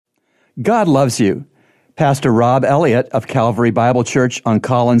God loves you. Pastor Rob Elliott of Calvary Bible Church on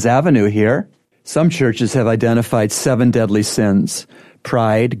Collins Avenue here. Some churches have identified 7 deadly sins: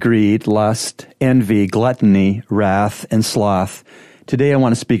 pride, greed, lust, envy, gluttony, wrath, and sloth. Today I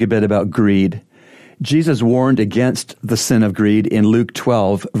want to speak a bit about greed. Jesus warned against the sin of greed in Luke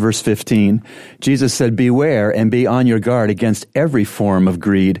 12, verse 15. Jesus said, "Beware and be on your guard against every form of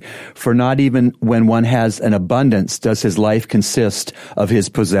greed, for not even when one has an abundance does his life consist of his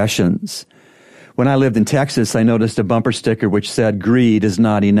possessions." When I lived in Texas, I noticed a bumper sticker which said, "Greed is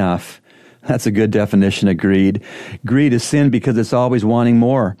not enough." That's a good definition of greed. Greed is sin because it's always wanting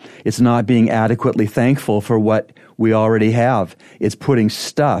more. It's not being adequately thankful for what we already have. It's putting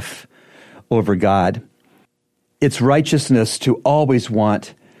stuff over God. It's righteousness to always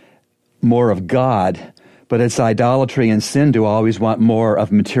want more of God, but it's idolatry and sin to always want more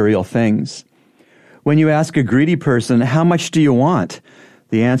of material things. When you ask a greedy person, "How much do you want?"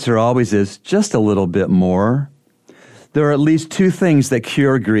 the answer always is, "Just a little bit more." There are at least 2 things that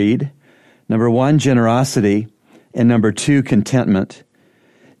cure greed. Number 1, generosity, and number 2, contentment.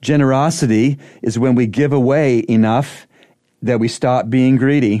 Generosity is when we give away enough that we stop being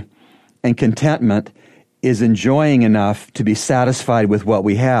greedy. And contentment is enjoying enough to be satisfied with what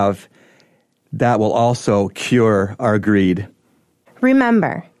we have. That will also cure our greed.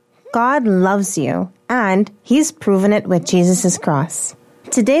 Remember, God loves you, and He's proven it with Jesus' cross.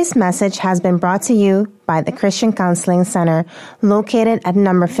 Today's message has been brought to you by the Christian Counseling Center, located at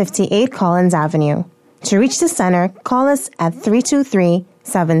number 58 Collins Avenue. To reach the center, call us at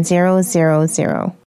 323-7000.